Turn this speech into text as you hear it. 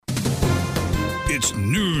It's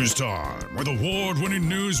news time with award-winning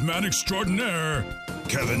newsman extraordinaire,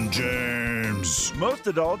 Kevin James. Most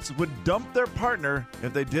adults would dump their partner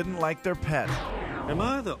if they didn't like their pet. Am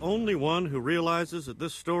I the only one who realizes that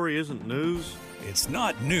this story isn't news? It's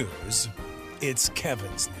not news. It's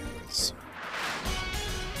Kevin's news.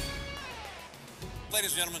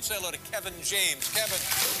 Ladies and gentlemen, say hello to Kevin James. Kevin.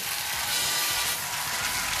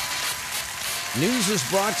 News is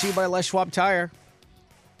brought to you by Les Schwab Tire.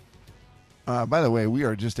 By the way, we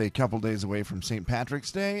are just a couple days away from St.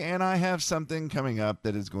 Patrick's Day, and I have something coming up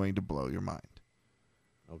that is going to blow your mind.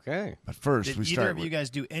 Okay. But first, Did we either start of you guys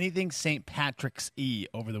do anything St. Patrick's E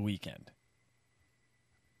over the weekend?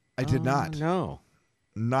 I did not. No.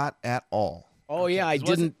 Not at all. Oh yeah, I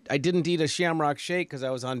Was it- didn't eat a Shamrock Shake because I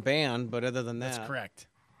was on ban. But other than that, That's correct.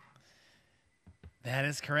 That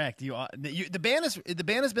is correct. The ban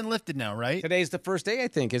has been lifted now, right? Today's the first day, I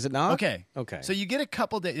think. Is it not? Okay. Okay. So you get a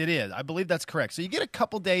couple days. It is. I believe that's correct. So you get a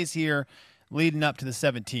couple days here, leading up to the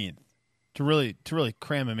 17th, to really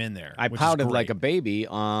cram him in there. I which is pouted great. like a baby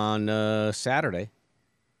on Saturday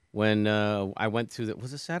when I went through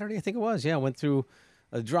was it Saturday? I think it was. Yeah, I went through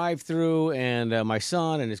a drive-through, and my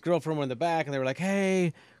son and his girlfriend were in the back, and they were like,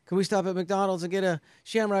 "Hey, can we stop at McDonald's and get a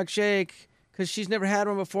Shamrock Shake?" Because she's never had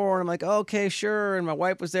one before. And I'm like, okay, sure. And my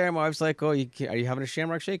wife was there. And my wife's like, oh, are you having a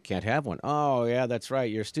Shamrock Shake? Can't have one. Oh, yeah, that's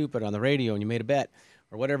right. You're stupid on the radio and you made a bet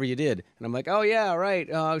or whatever you did. And I'm like, oh, yeah, right.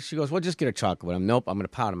 She goes, well, just get a chocolate. Nope, I'm going to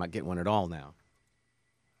pout. I'm not getting one at all now.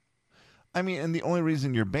 I mean, and the only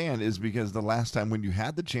reason you're banned is because the last time when you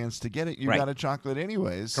had the chance to get it, you Right. got a chocolate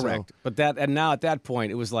anyways. Correct. But now at that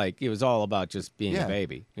point, it was all about just being a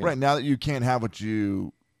baby. You know? Right. Now that you can't have what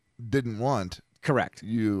you didn't want, Correct.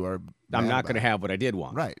 you are I'm mad not about going to it. have what I did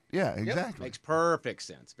want. Right. Yeah, Yep. exactly. Makes perfect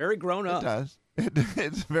sense. Very grown It up. does.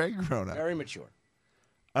 It's very grown up. Very mature.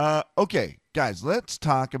 Okay, guys, let's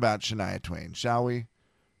talk about Shania Twain, shall we?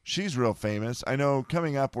 She's real famous. I know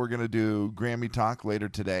coming up we're going to do Grammy Talk later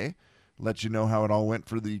today, let you know how it all went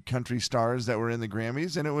for the country stars that were in the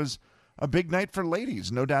Grammys, and it was a big night for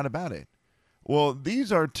ladies, no doubt about it. Well,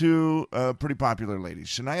 these are two pretty popular ladies,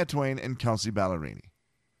 Shania Twain and Kelsey Ballerini.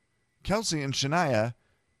 Kelsey and Shania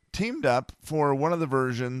teamed up for one of the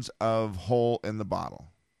versions of Hole in the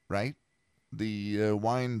Bottle, right? The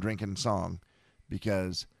wine-drinking song,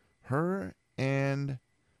 because her and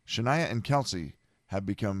Shania and Kelsey have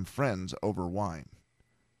become friends over wine.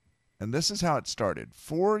 And this is how it started.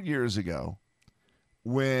 4 years ago,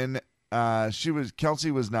 when Kelsey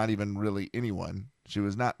was not even really anyone. She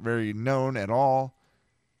was not very known at all.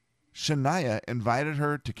 Shania invited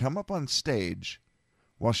her to come up on stage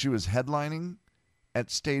while she was headlining at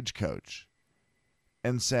Stagecoach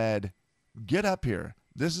and said, get up here.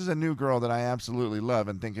 This is a new girl that I absolutely love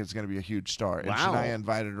and think is going to be a huge star. And Wow. Shania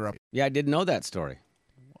invited her up. Yeah, I didn't know that story.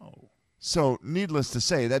 Whoa. So needless to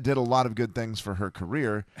say, that did a lot of good things for her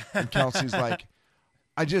career. And Kelsey's like,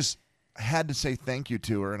 I just had to say thank you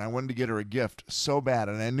to her, and I wanted to get her a gift so bad.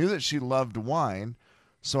 And I knew that she loved wine,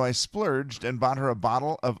 so I splurged and bought her a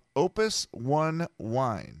bottle of Opus One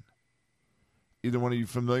wine. Either one of you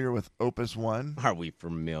familiar with Opus One? Are we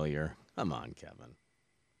familiar? Come on, Kevin.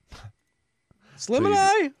 Slim So and you-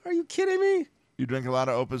 I? Are you kidding me? You drink a lot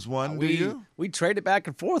of Opus One, do you? We trade it back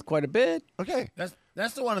and forth quite a bit. Okay.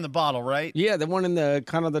 That's the one in the bottle, right? Yeah, the one in the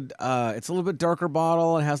kind of the it's a little bit darker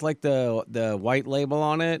bottle and has like the white label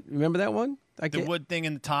on it. Remember that one? The wood thing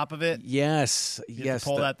in the top of it. Yes, You have yes. to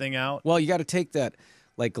pull that thing out. Well, you got to take that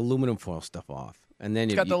like aluminum foil stuff off, and then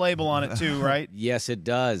It's got the label on it too, right? Yes, it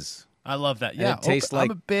does. I love that. And Yeah, it tastes like-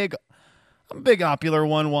 I'm a big Opular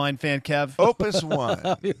One wine fan, Kev. Opus One.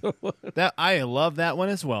 That I love that one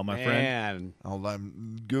as well, my friend. Man,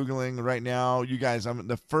 I'm Googling right now. You guys, I'm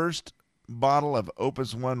the first bottle of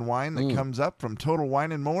Opus One wine that comes up from Total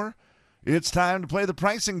Wine and More. It's time to play the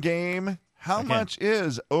pricing game. How Okay. much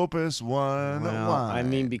is Opus One well, wine? I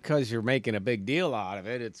mean, because you're making a big deal out of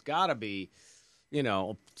it, it's got to be,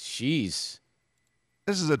 jeez.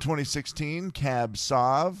 This is a 2016 Cab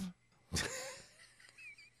Sauv.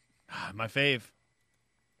 My fave.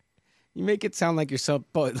 You make it sound like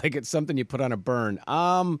like it's something you put on a burn.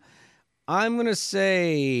 I'm gonna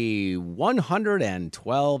say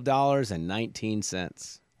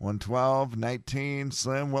 $112.19. 112.19.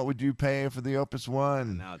 Slim, what would you pay for the Opus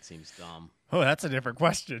One? Now it seems dumb. Oh, that's a different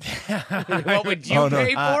question. What would you Oh, no,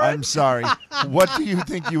 pay for I'm it? sorry. What do you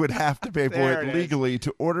think you would have to pay for There it it is. legally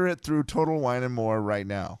to order it through Total Wine and More right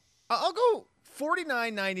now? I'll go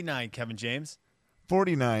 $49.99, Kevin James.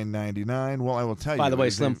 $49.99. Well, I will tell you. By the way, it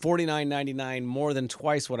is Slim, a- $49.99, more than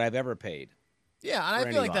twice what I've ever paid. Yeah, and I For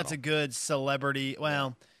feel any like that's a bottle. good celebrity.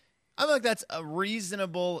 Well, I feel like that's a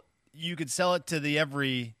reasonable you could sell it to the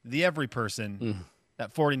every person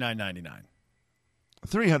at $49.99.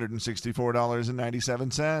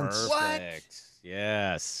 $364.97. Perfect.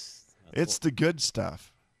 Yes. It's the good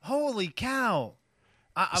stuff. Holy cow!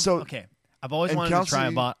 So- I've always and wanted to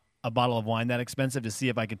try Kelsey- a bottle of wine that expensive to see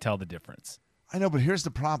if I could tell the difference. I know, but here's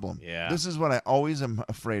the problem. Yeah. This is what I always am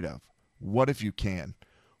afraid of. What if you can?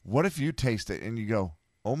 What if you taste it and you go,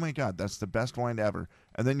 oh my God, that's the best wine ever.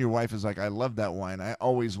 And then your wife is like, I love that wine. I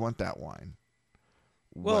always want that wine.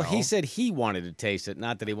 Well, he said he wanted to taste it,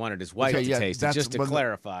 not that he wanted his wife Okay, to yeah, taste it, that's- just to well,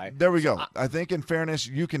 clarify. There we go. I think in fairness,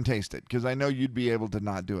 you can taste it because I know you'd be able to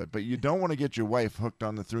not do it. But you don't want to get your wife hooked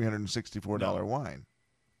on the $364 wine.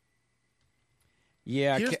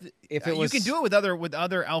 Yeah, if it was, you can do it with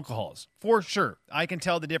other alcohols for sure. I can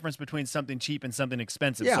tell the difference between something cheap and something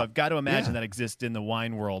expensive. Yeah. So I've got to imagine Yeah. that exists in the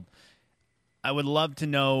wine world. I would love to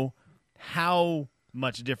know how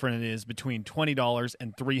much different it is between $20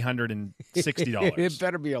 and $360. it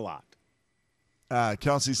better be a lot.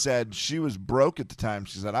 Kelsey said she was broke at the time.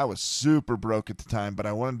 She said, I was super broke at the time, but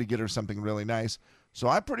I wanted to get her something really nice. So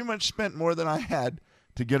I pretty much spent more than I had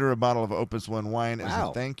to get her a bottle of Opus One wine as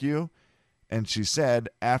Wow. a thank you. And she said,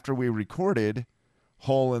 after we recorded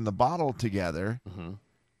Hole in the Bottle together,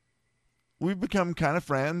 we've become kind of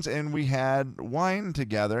friends, and we had wine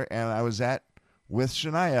together. And I was with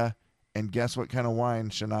Shania, and guess what kind of wine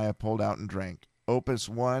Shania pulled out and drank? Opus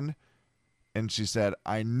One. And she said,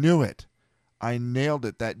 I knew it. I nailed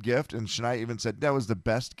it, that gift. And Shania even said, that was the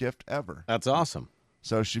best gift ever. That's awesome.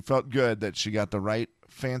 So she felt good that she got the right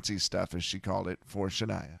fancy stuff, as she called it, for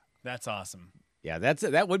Shania. That's awesome. Yeah,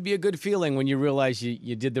 that would be a good feeling when you realize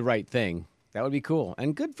you did the right thing. That would be cool.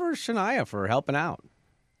 And good for Shania for helping out.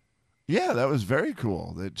 Yeah, that was very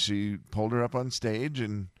cool that she pulled her up on stage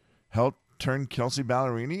and helped turn Kelsey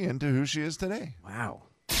Ballerini into who she is today. Wow.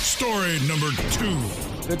 Story number 2.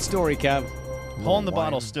 Good story, Kev. Hole in the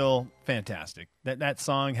Bottle still fantastic. That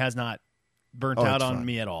song has not burnt Oh, out it's on fun.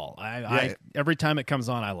 me at all. I every time it comes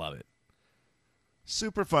on, I love it.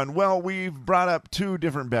 Super fun. Well, we've brought up 2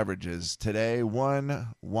 different beverages today. 1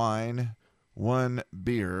 wine, 1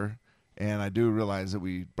 beer, and I do realize that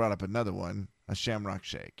we brought up another one, a Shamrock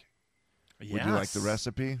Shake. Would you like the Yes.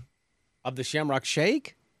 recipe? Of the Shamrock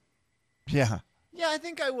Shake? Yeah. Yeah, I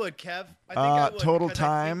think I would, Kev. I think I would, Total because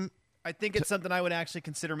time. I think it's something I would actually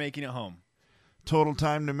consider making at home. Total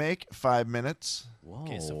time to make 5 minutes. Whoa.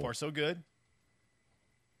 Okay, so far so good.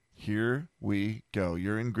 Here we go.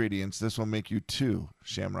 Your ingredients. This will make you 2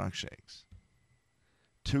 Shamrock Shakes.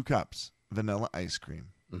 2 cups vanilla ice cream.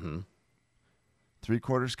 Mm-hmm.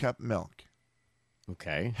 3/4 cup milk.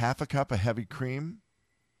 Okay. Half a cup of heavy cream.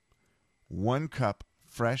 1 cup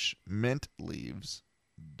fresh mint leaves.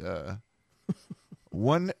 Duh.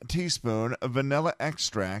 1 teaspoon of vanilla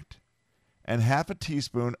extract. And half a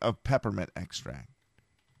teaspoon of peppermint extract.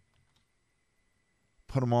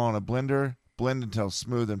 Put them all in a blender. Blend until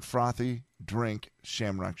smooth and frothy. Drink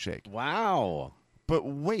Shamrock Shake. Wow. But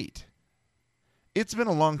wait. It's been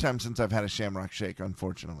a long time since I've had a Shamrock Shake,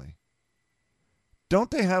 unfortunately.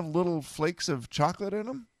 Don't they have little flakes of chocolate in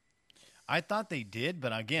them? I thought they did,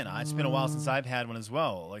 but again, it's been a while since I've had one as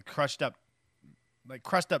well. Like crushed up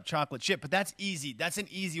chocolate chip, but that's easy. That's an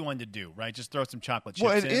easy one to do, right? Just throw some chocolate chips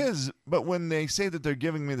Well, in. it is, but when they say that they're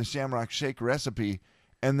giving me the Shamrock Shake recipe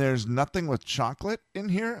and there's nothing with chocolate in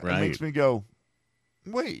here, it Right. makes me go,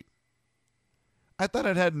 wait. I thought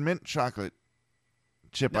it had mint chocolate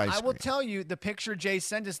chip Now, ice I cream. will tell you, the picture Jay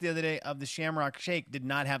sent us the other day of the Shamrock Shake did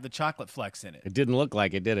not have the chocolate flecks in it. It didn't look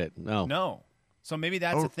like it, did it? No. No. So maybe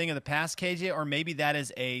that's Oh. a thing of the past, KJ, or maybe that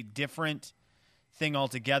is a different thing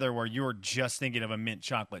altogether where you're just thinking of a mint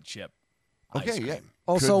chocolate chip. ice Okay, yeah. cream.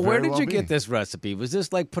 Also, Could where very did well you be. get this recipe? Was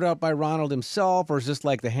this like put out by Ronald himself, or is this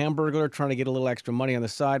like the Hamburglar trying to get a little extra money on the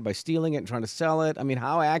side by stealing it and trying to sell it? I mean,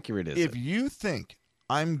 how accurate is If it? you think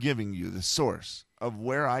I'm giving you the source of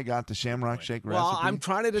where I got the Shamrock Shake Well, recipe, I'm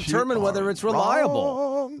trying to you determine whether are it's reliable.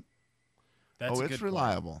 wrong. That's Oh, a it's good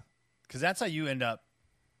reliable. Because that's how you end up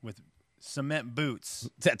with cement boots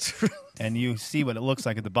That's and you see what it looks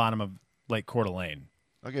like at the bottom of Lake Coeur d'Alene.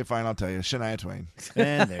 Okay, fine, I'll tell you. Shania Twain.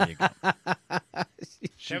 And there you go.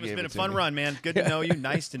 She Kev, it's gave been it a to fun me. run, man. Good to know you.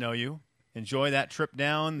 Nice to know you. Enjoy that trip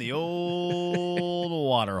down the old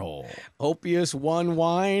water hole. Opius One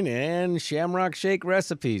wine and Shamrock Shake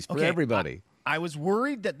recipes for Okay, everybody. I was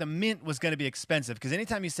worried that the mint was going to be expensive because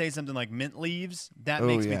anytime you say something like mint leaves, that Oh,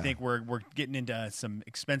 makes me yeah. think we're getting into some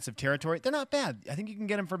expensive territory. They're not bad. I think you can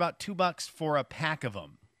get them for about $2 for a pack of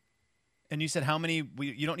them. And you said how many?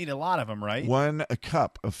 You don't need a lot of them, right? A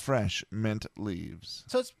cup of fresh mint leaves.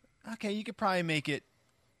 So it's okay. You could probably make it.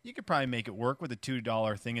 You could probably make it work with a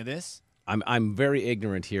 $2 thing of this. I'm very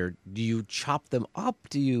ignorant here. Do you chop them up?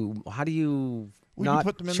 How do you Well, not you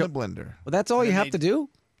put them in the blender. Well, that's all you have to do?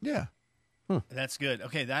 Yeah. That's good.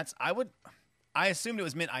 Okay, I assumed it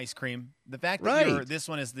was mint ice cream. The fact that Right. this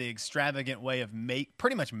one is the extravagant way of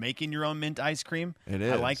pretty much making your own mint ice cream. It I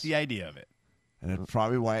is. like the idea of it. And it's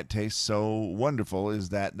probably why it tastes so wonderful is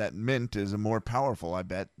that mint is more powerful, I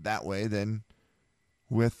bet, that way than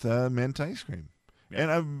with mint ice cream. Yeah.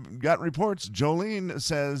 And I've got reports. Jolene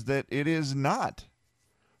says that it is not.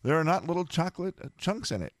 There are not little chocolate chunks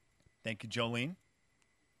in it. Thank you, Jolene.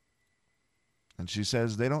 And she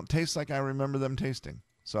says they don't taste like I remember them tasting.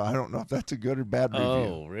 So I don't know if that's a good or bad review.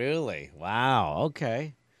 Oh, really? Wow.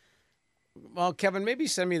 Okay. Well, Kevin, maybe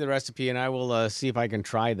send me the recipe and I will see if I can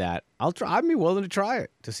try that. I'd be willing to try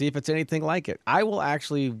it to see if it's anything like it. I will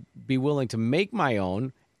actually be willing to make my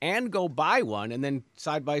own and go buy one and then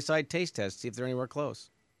side-by-side taste test, see if they're anywhere close.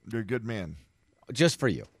 You're a good man. Just for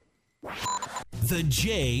you. The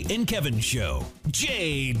Jay and Kevin Show.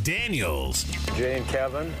 Jay Daniels. Jay and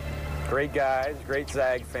Kevin, great guys, great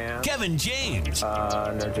Zag fans. Kevin James.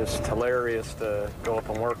 And they're just hilarious to go up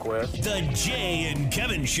and work with. The Jay and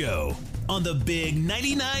Kevin Show on the Big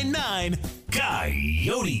 99.9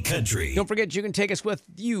 Coyote Country. Don't forget, you can take us with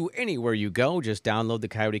you anywhere you go. Just download the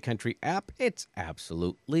Coyote Country app. It's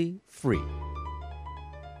absolutely free.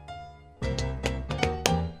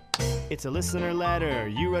 It's a listener letter.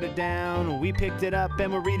 You wrote it down. We picked it up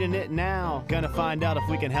and we're reading it now. Gonna find out if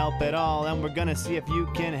we can help at all. And we're gonna see if you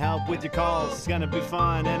can help with your calls. It's gonna be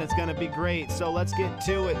fun and it's gonna be great. So let's get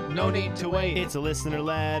to it. No need to wait. It's a listener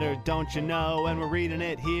letter, don't you know? And we're reading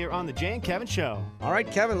it here on the Jay and Kevin Show. All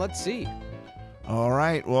right, Kevin, let's see. All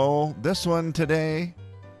right. Well, this one today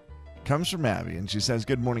comes from Abby. And she says,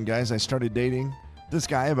 "Good morning, guys. I started dating this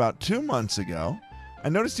guy about 2 months ago. I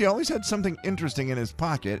noticed he always had something interesting in his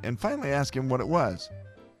pocket and finally asked him what it was.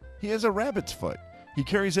 He has a rabbit's foot. He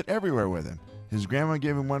carries it everywhere with him. His grandma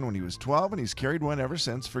gave him one when he was 12, and he's carried one ever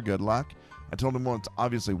since for good luck. I told him, well, it's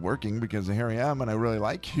obviously working because here I am and I really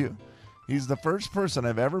like you. He's the first person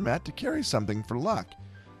I've ever met to carry something for luck.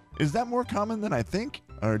 Is that more common than I think?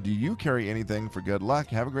 Or do you carry anything for good luck?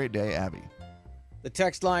 Have a great day, Abby." The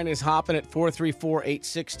text line is hopping at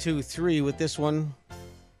 434-8623 with this one.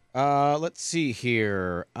 Let's see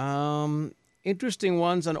here. Interesting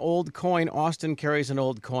ones. An old coin. Austin carries an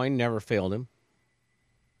old coin. Never failed him.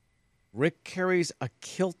 Rick carries a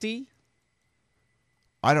kiltie.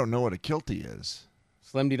 I don't know what a kiltie is.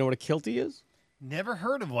 Slim, do you know what a kiltie is? Never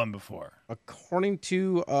heard of one before. According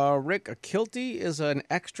to Rick, a kiltie is an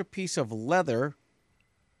extra piece of leather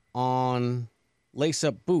on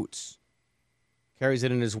lace-up boots. Carries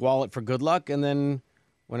it in his wallet for good luck, and then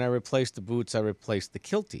when I replaced the boots, I replaced the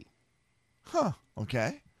kiltie. Huh.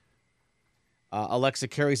 Okay. Alexa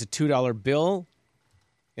carries a $2 bill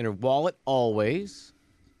in her wallet always.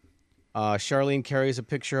 Charlene carries a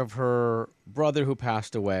picture of her brother who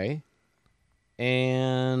passed away.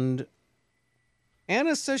 And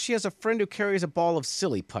Anna says she has a friend who carries a ball of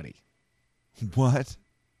silly putty. What?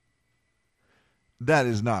 That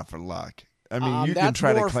is not for luck. I mean, you can that's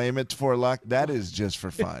try to more claim it's for luck. That is just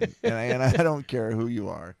for fun. and I don't care who you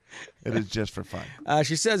are. It is just for fun.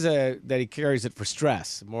 She says that he carries it for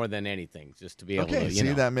stress more than anything, just to be able Okay, to,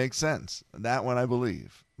 see, that makes sense. That one I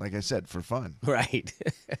believe. Like I said, for fun. Right.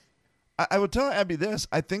 I would tell Abby this.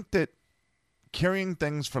 I think that carrying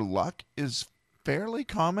things for luck is fairly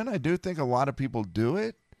common. I do think a lot of people do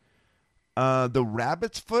it. The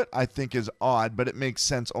rabbit's foot, I think, is odd, but it makes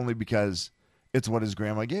sense only because it's what his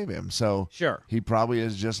grandma gave him. So Sure. he probably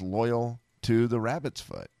is just loyal to the rabbit's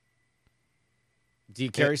foot. Do you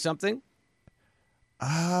carry something?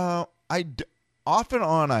 Off and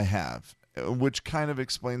on I have, which kind of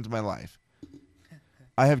explains my life.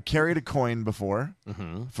 I have carried a coin before.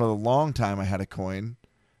 Mm-hmm. For a long time I had a coin.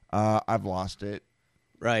 I've lost it.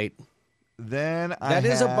 Right. Then That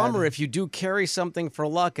is a bummer if you do carry something for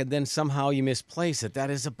luck and then somehow you misplace it. That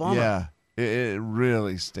is a bummer. Yeah, it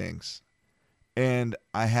really stinks. And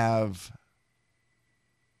I have,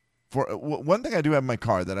 one thing I do have in my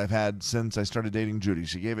car that I've had since I started dating Judy.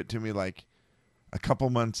 She gave it to me like a couple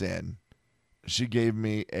months in. She gave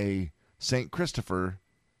me a St. Christopher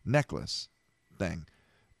necklace thing.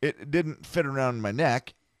 It didn't fit around my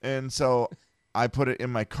neck, and so I put it in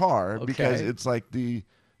my car because Okay. it's like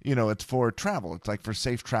it's for travel. It's like for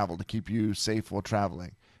safe travel to keep you safe while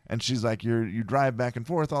traveling. And she's like, you drive back and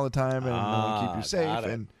forth all the time, and I want to keep you safe. got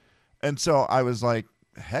it. And so I was like,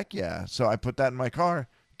 heck yeah. So I put that in my car.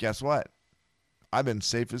 Guess what? I've been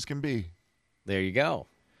safe as can be. There you go.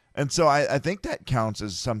 And so I think that counts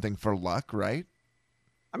as something for luck, right?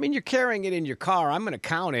 I mean, you're carrying it in your car. I'm going to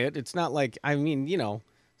count it. It's not like,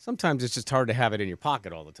 Sometimes it's just hard to have it in your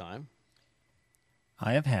pocket all the time.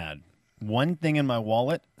 I have had one thing in my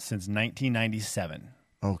wallet since 1997.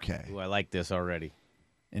 Okay. Ooh, I like this already.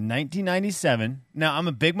 In 1997, now I'm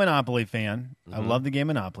a big Monopoly fan. I love the game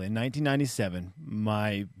Monopoly. In 1997,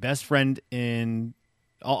 my best friend in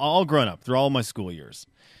all grown up through all my school years,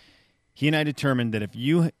 he and I determined that if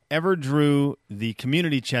you ever drew the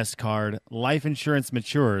community chest card, Life Insurance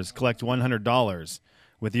Matures, collect $100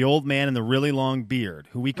 with the old man and the really long beard,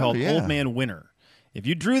 who we called Old Man Winner. If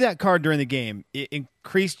you drew that card during the game, it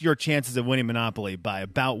increased your chances of winning Monopoly by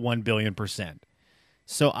about 1 billion%.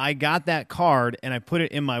 So I got that card and I put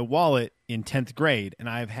it in my wallet in 10th grade, and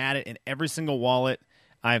I've had it in every single wallet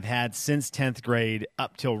I've had since 10th grade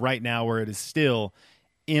up till right now, where it is still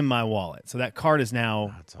in my wallet. So that card is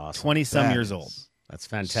now 20-some years old. That's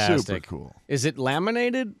fantastic. Super cool. Is it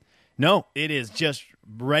laminated? No, it is just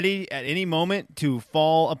ready at any moment to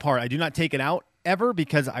fall apart. I do not take it out ever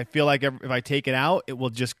because I feel like if I take it out, it will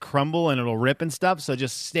just crumble and it'll rip and stuff. So it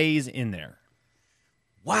just stays in there.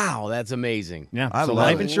 Wow, that's amazing. Yeah. I So love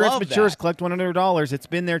Life it. Insurance Love Matures, that. collect $100. It's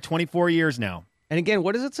been there 24 years now. And again,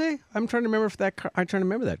 what does it say? I'm trying to remember if that. I'm trying to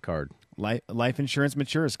remember that card. Life Insurance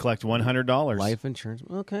Matures, collect $100. Life insurance.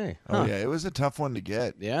 Okay. Oh Huh. yeah, it was a tough one to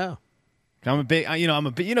get. Yeah. You guys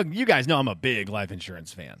know I'm a big life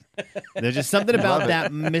insurance fan. There's just something about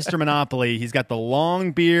that Mr. Monopoly. He's got the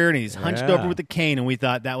long beard and he's hunched over with the cane, and we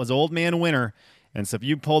thought that was Old Man Winner. And so if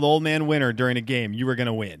you pulled Old Man Winner during a game, you were going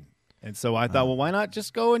to win. And so I thought, well, why not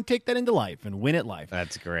just go and take that into life and win at life?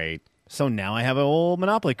 That's great. So now I have an old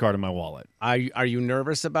Monopoly card in my wallet. Are you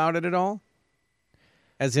nervous about it at all?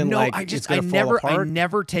 As in, No, like, I it's going to fall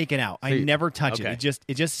never apart? take it out. I you- never touch okay. it.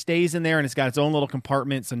 It just stays in there, and it's got its own little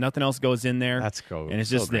compartment, so nothing else goes in there. That's cool. And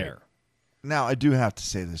it's So just great. there. Now, I do have to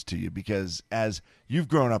say this to you because as you've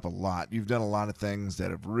grown up a lot, you've done a lot of things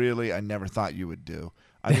that have really I never thought you would do.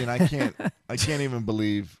 I mean, I can't even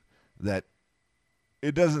believe that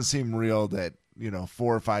it doesn't seem real that,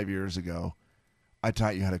 4 or 5 years ago, I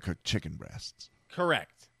taught you how to cook chicken breasts.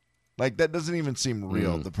 Correct. Like, that doesn't even seem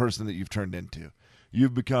real, the person that you've turned into.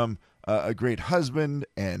 You've become a great husband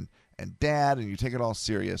and dad, and you take it all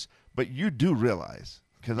serious. But you do realize,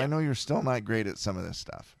 because I know you're still not great at some of this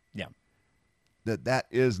stuff, Yeah. that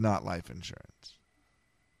is not life insurance.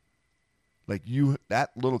 Like,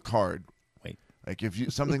 that little card, Wait. like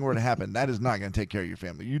if something were to happen, that is not going to take care of your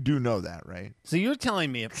family. You do know that, right? So you're telling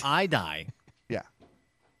me if I die, Yeah.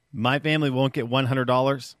 my family won't get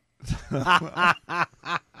 $100?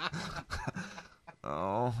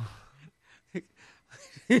 Oh.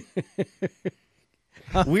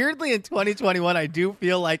 Weirdly, in 2021, I do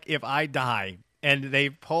feel like if I die and they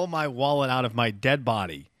pull my wallet out of my dead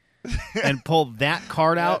body and pull that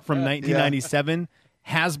card out from 1997,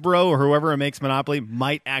 Hasbro or whoever makes Monopoly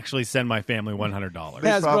might actually send my family $100. probably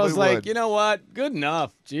Hasbro's like, would. you know what? Good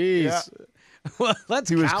enough. Jeez. Yeah. Well, let's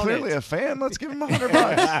He was count clearly it. a fan. Let's give him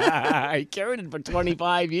 $100. He carried it for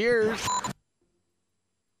 25 years.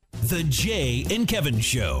 The Jay and Kevin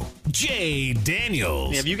Show. Jay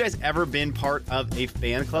Daniels. Have you guys ever been part of a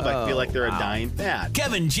fan club? I feel like they're a dying fad.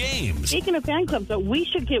 Kevin James. Speaking of fan clubs, we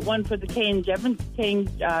should get one for the Kay and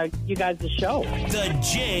you guys' show. The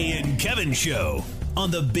Jay and Kevin Show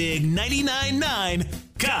on the Big 99.9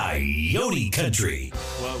 Coyote Country.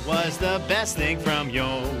 What was the best thing from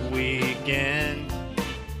your weekend?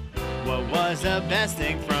 What was the best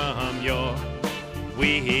thing from your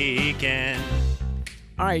weekend?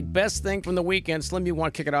 All right, best thing from the weekend. Slim, you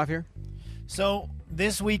want to kick it off here? So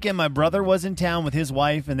this weekend, my brother was in town with his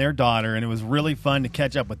wife and their daughter, and it was really fun to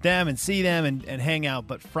catch up with them and see them and hang out.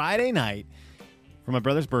 But Friday night, for my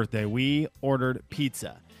brother's birthday, we ordered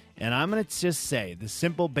pizza. And I'm going to just say the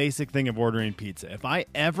simple, basic thing of ordering pizza. If I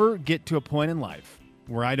ever get to a point in life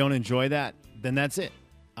where I don't enjoy that, then that's it.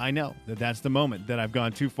 I know that that's the moment that I've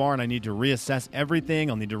gone too far and I need to reassess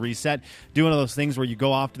everything. I'll need to reset. Do one of those things where you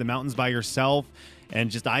go off to the mountains by yourself and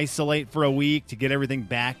just isolate for a week to get everything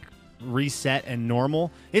back reset and normal.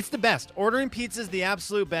 It's the best. Ordering pizza is the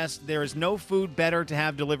absolute best. There is no food better to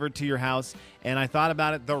have delivered to your house. And I thought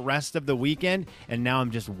about it the rest of the weekend, and now I'm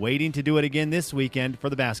just waiting to do it again this weekend for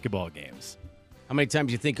the basketball games. How many times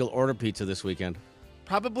do you think you'll order pizza this weekend?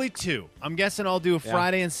 Probably 2. I'm guessing I'll do a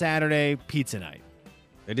Friday and Saturday pizza night.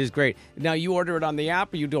 It is great. Now, you order it on the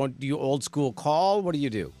app, or do you old school call? What do you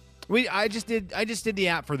do? I just did the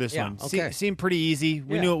app for this one. Okay. Seemed pretty easy.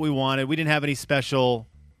 We knew what we wanted. We didn't have any special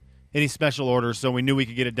orders, so we knew we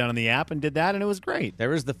could get it done on the app and did that, and it was great.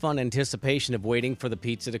 There is the fun anticipation of waiting for the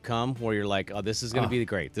pizza to come where you're like, oh, this is going to be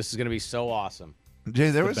great. This is going to be so awesome.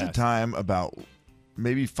 Jay, there was a best. time about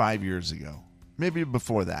maybe 5 years ago, maybe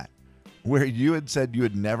before that, where you had said you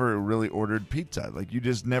had never really ordered pizza. Like, you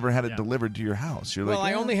just never had it delivered to your house. You're Well,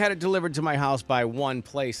 like, I only had it delivered to my house by one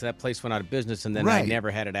place. That place went out of business, and then I Right.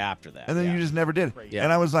 never had it after that. and then Yeah. you just never did. Yeah.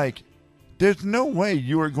 And I was like, there's no way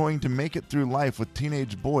you are going to make it through life with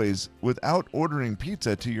teenage boys without ordering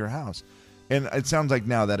pizza to your house. And it sounds like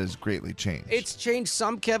now that has greatly changed. It's changed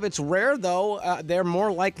some, Kev. It's rare, though. They're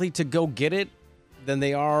more likely to go get it than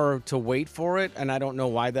they are to wait for it, and I don't know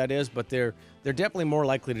why that is, but they're definitely more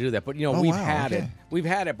likely to do that. But, you know, Oh, we've wow, had okay. it. We've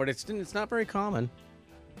had it, but it's not very common.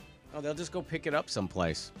 Oh, they'll just go pick it up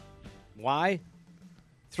someplace. Why?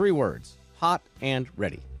 3 words. Hot and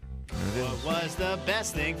ready. What was the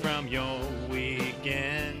best thing from your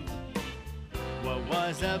weekend? What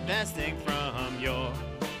was the best thing from your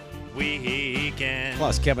weekend?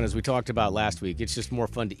 Plus, Kevin, as we talked about last week, it's just more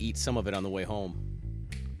fun to eat some of it on the way home.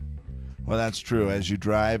 Well, that's true. As you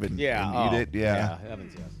drive and eat it, yeah.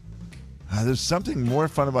 Heavens, yes. There's something more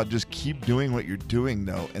fun about just keep doing what you're doing,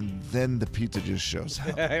 though, and then the pizza just shows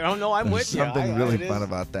up. I don't know. I'm There's with you. something really fun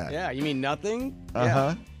about that. Yeah, you mean nothing?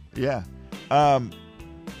 Uh-huh. Yeah.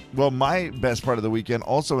 Well, my best part of the weekend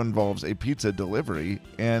also involves a pizza delivery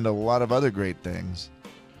and a lot of other great things.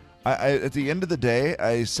 I at the end of the day,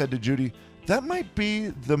 I said to Judy, that might be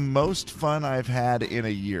the most fun I've had in a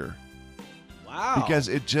year. Wow. Because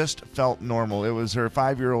it just felt normal. It was her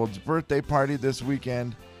 5-year-old's birthday party this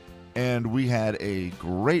weekend, and we had a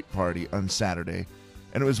great party on Saturday.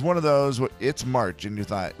 And it was one of those, it's March, and you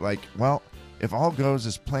thought, like, well, if all goes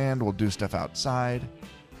as planned, we'll do stuff outside.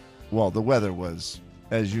 Well, the weather was,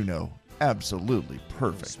 as you know, absolutely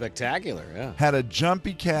perfect. Spectacular, yeah. Had a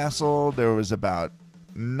jumpy castle. There was about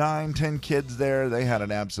 9-10 kids there. They had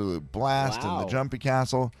an absolute blast in the jumpy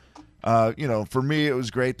castle. For me, it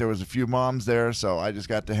was great. There was a few moms there, so I just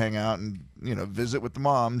got to hang out and, visit with the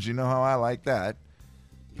moms. You know how I like that.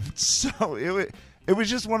 So it was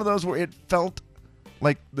just one of those where it felt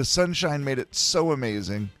like the sunshine made it so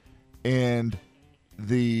amazing. And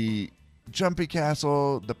the jumpy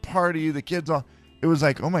castle, the party, the kids all, it was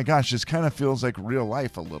like, oh my gosh, this kind of feels like real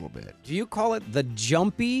life a little bit. Do you call it the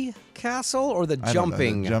jumpy castle or the I don't know,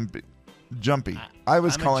 jumping? the jumpy. I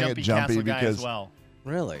was I'm calling a it jumpy jumpy castle guy because as well.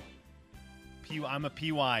 Really? I'm a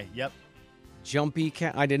PY. Yep. Jumpy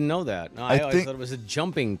I didn't know that. No, I always thought it was a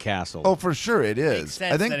jumping castle. Oh, for sure it is. Makes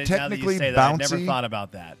sense I think that technically now that you say that, bouncy. I never thought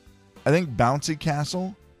about that. I think bouncy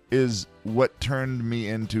castle is what turned me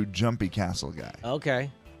into jumpy castle guy.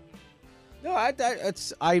 Okay. No,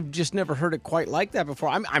 I've just never heard it quite like that before.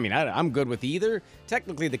 I'm good with either.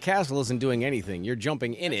 Technically, the castle isn't doing anything. You're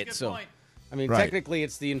jumping in it, so. Point. I mean, Right. technically,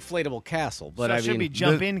 it's the inflatable castle, but So it should be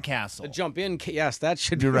jump in castle. The jump in, yes, that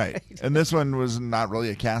should You're be right. And this one was not really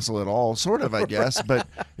a castle at all, sort of, I guess, but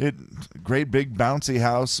great big bouncy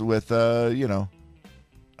house with a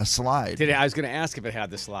slide. I was going to ask if it had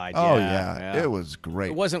the slide. Oh yeah. it was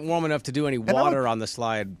great. It wasn't warm enough to do any water on the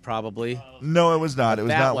slide, probably. No, it was not. It was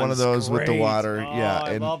That not one of one's those with the great. water. Oh, yeah, I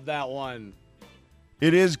and love that one.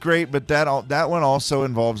 it is great, but that one also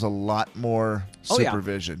involves a lot more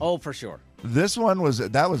supervision. Oh, for sure. This one was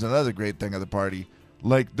another great thing of the party.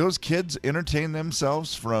 Like, those kids entertained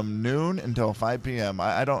themselves from noon until 5 p.m.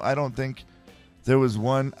 I don't think there was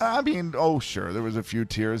one. I mean, sure, there was a few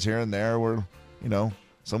tears here and there where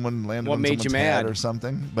someone landed What on made you someone's head mad? or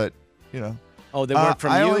something. But Oh, they weren't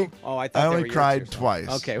from I you? only- I thought I they only were your cried tears. twice.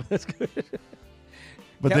 Okay, that's good.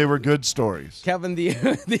 But they were good stories. Kevin,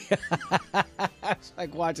 it's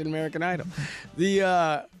like watching American Idol.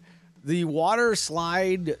 The water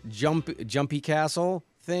slide jumpy castle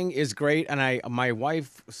thing is great, and my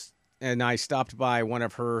wife and I stopped by one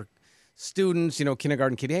of her students,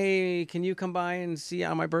 kindergarten kid. Hey, can you come by and see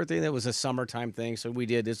on my birthday? That was a summertime thing, so we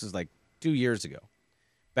did. This was like 2 years ago,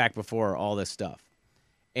 back before all this stuff,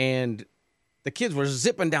 and the kids were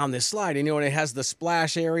zipping down this slide, and it has the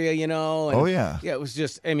splash area, and, Oh, yeah. it was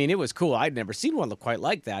just, it was cool. I'd never seen one look quite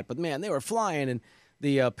like that, but man, they were flying, and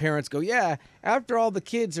the parents go, yeah, after all the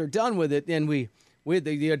kids are done with it, then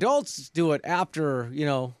the adults do it after, a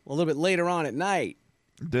little bit later on at night.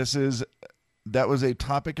 That was a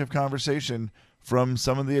topic of conversation from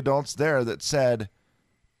some of the adults there that said,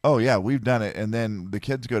 oh yeah, we've done it, and then the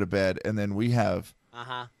kids go to bed, and then we have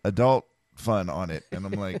adult fun on it. And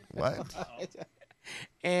I'm like, what?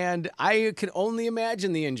 And I could only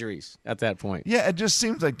imagine the injuries at that point. Yeah, it just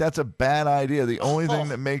seems like that's a bad idea. The only thing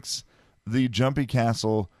that makes the jumpy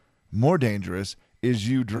castle more dangerous is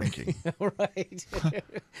you drinking. Right.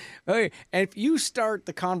 Okay. And if you start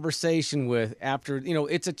the conversation with, after,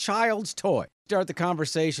 it's a child's toy, start the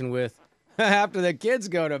conversation with, after the kids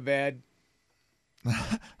go to bed.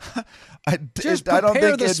 I don't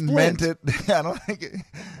think it meant it. I don't think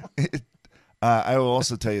it. I will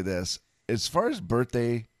also tell you this. as far as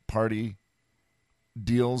birthday party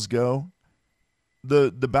deals go,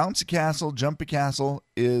 the Bouncy Castle, Jumpy Castle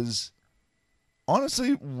is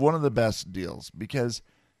honestly one of the best deals, because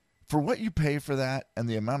for what you pay for that and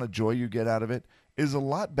the amount of joy you get out of it is a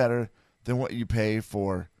lot better than what you pay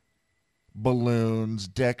for balloons,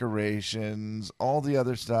 decorations, all the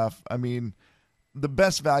other stuff. I mean, the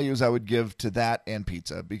best values I would give to that and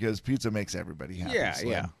pizza, because pizza makes everybody happy. Yeah,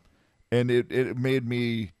 Slim. yeah. And it made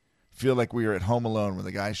me feel like we were at Home Alone when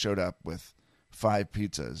the guy showed up with 5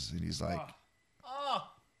 pizzas, and he's like,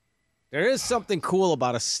 There is something cool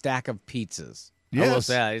about a stack of pizzas. I will Yes.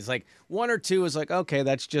 say that. It's like 1 or 2 is like, okay,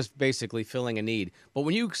 that's just basically filling a need. But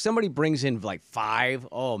when somebody brings in like 5,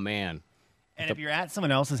 oh man. And if you're at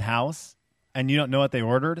someone else's house and you don't know what they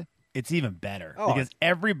ordered, it's even better. Oh. Because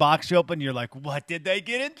every box you open, you're like, what did they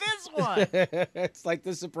get in this one? It's like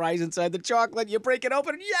the surprise inside the chocolate. You break it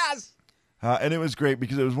open, and yes. and it was great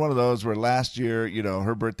because it was one of those where last year,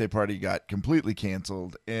 her birthday party got completely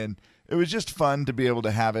canceled, and it was just fun to be able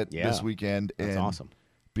to have it this weekend. That's and awesome.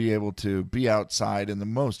 Be able to be outside in the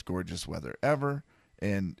most gorgeous weather ever,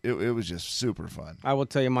 and it was just super fun. I will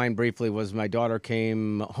tell you mine briefly. Was my daughter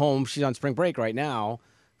came home. She's on spring break right now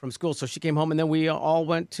from school, so she came home, and then we all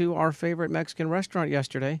went to our favorite Mexican restaurant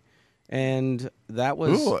yesterday, and that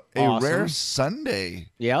was a awesome. rare Sunday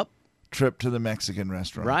Yep. trip to the Mexican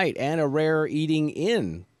restaurant. Right, and a rare eating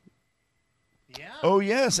in. Oh,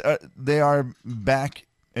 yes. They are back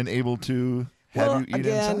and able to have you eat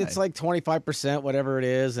again, inside. it's like 25%, whatever it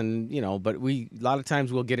is, and but a lot of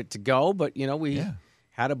times we'll get it to go. But we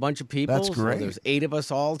had a bunch of people. That's great. So there's 8 of us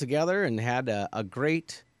all together, and had a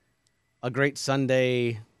great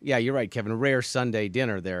Sunday. Yeah, you're right, Kevin. A rare Sunday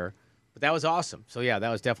dinner there, but that was awesome. So yeah, that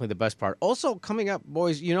was definitely the best part. Also coming up,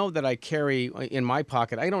 boys, that I carry in my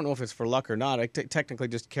pocket. I don't know if it's for luck or not. I technically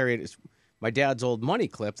just carry it as my dad's old money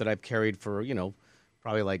clip that I've carried for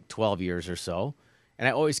probably like 12 years or so. And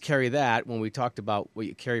I always carry that when we talked about what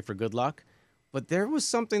you carry for good luck. But there was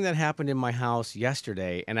something that happened in my house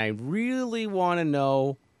yesterday, and I really want to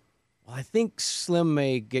know. Well, I think Slim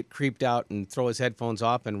may get creeped out and throw his headphones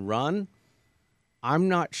off and run. I'm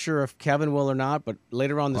not sure if Kevin will or not, but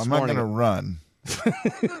later on this morning. I'm not going to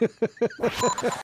run.